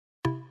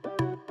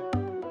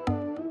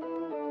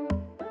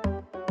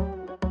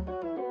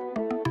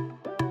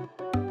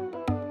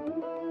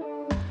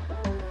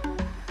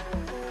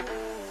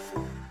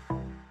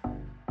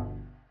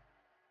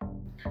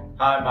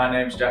Hi, my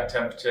name's Jack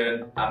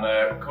Temperton.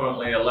 I'm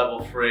currently a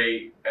level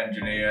 3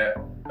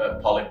 engineer at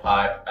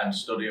Polypipe and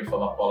studying for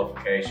my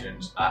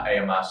qualifications at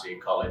AMRC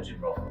College in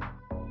Rutland.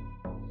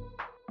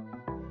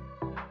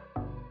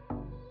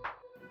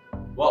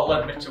 What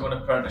led me to an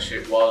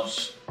apprenticeship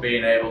was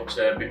being able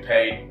to be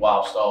paid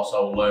whilst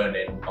also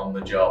learning on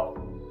the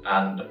job,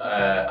 and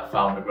I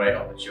found a great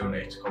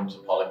opportunity to come to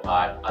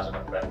Polypipe as an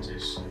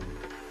apprentice.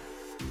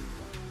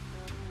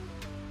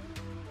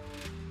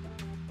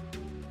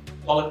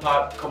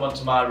 Polypipe come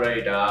onto my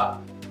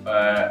radar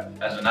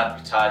as an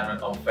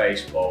advertisement on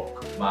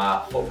Facebook.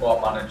 My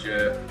football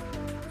manager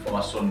for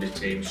my Sunday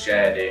team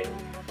shared it,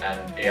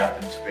 and he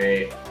happened to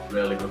be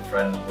really good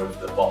friends with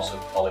the boss of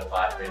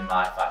Polypipe in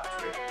my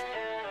factory.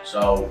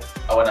 So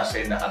when I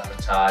seen that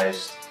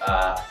advertised,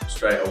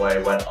 straight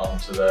away went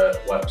onto the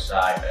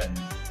website and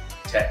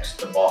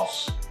texted the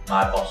boss,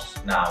 my boss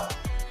now,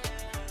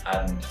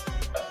 and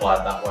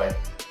applied that way.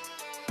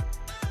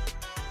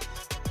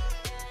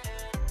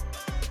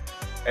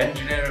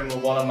 Engineering was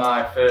one of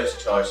my first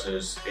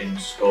choices in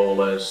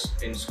school, as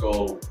in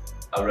school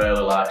I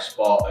really liked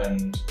sport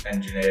and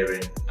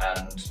engineering,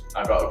 and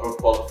I got a good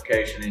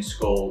qualification in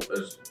school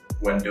as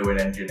when doing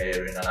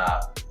engineering, and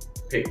I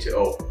picked it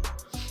up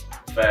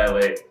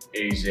fairly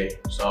easy.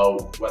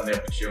 So when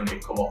the opportunity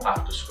come up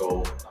after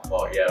school, I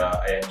thought,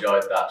 yeah, I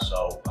enjoyed that,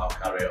 so I'll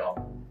carry it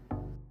on.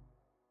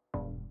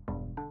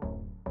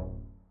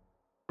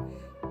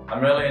 I'm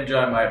really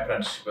enjoying my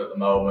apprenticeship at the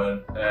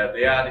moment.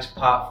 The hardest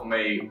part for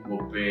me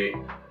would be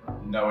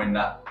knowing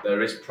that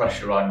there is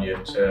pressure on you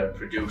to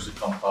produce a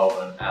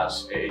component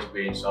as it is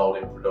being sold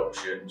in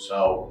production,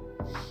 so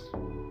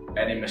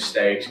any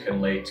mistakes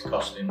can lead to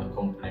costing the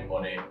company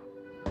money.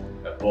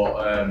 But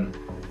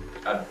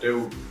I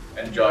do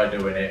enjoy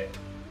doing it,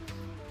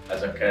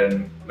 as I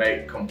can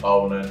make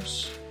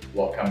components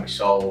what can be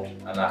sold,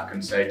 and I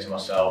can say to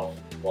myself,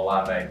 well,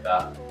 I made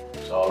that.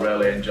 So I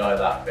really enjoy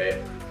that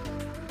bit.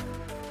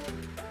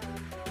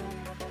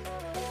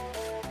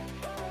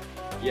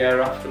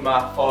 Yeah, after my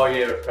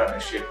 4-year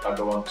apprenticeship, I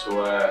go on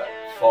to a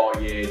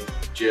 4-year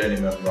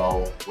journeyman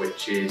role,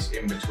 which is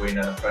in between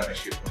an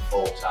apprenticeship and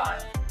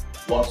full-time.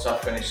 Once I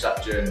finish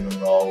that journeyman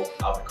role,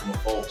 I'll become a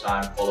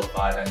full-time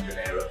qualified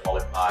engineer at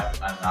Polypipe,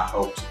 and I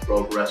hope to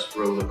progress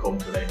through the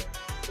company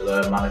to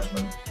the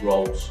management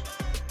roles.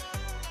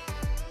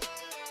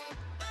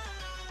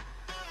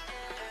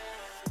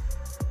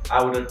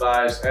 I would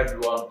advise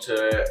everyone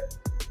to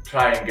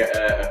try and get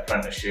an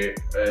apprenticeship,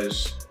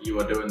 as you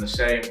are doing the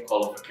same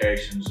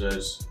qualifications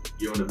as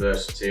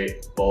university,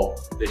 but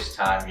this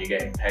time you're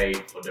getting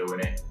paid for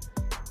doing it,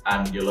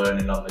 and you're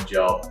learning on the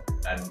job,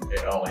 and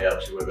it only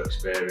helps you with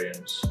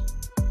experience.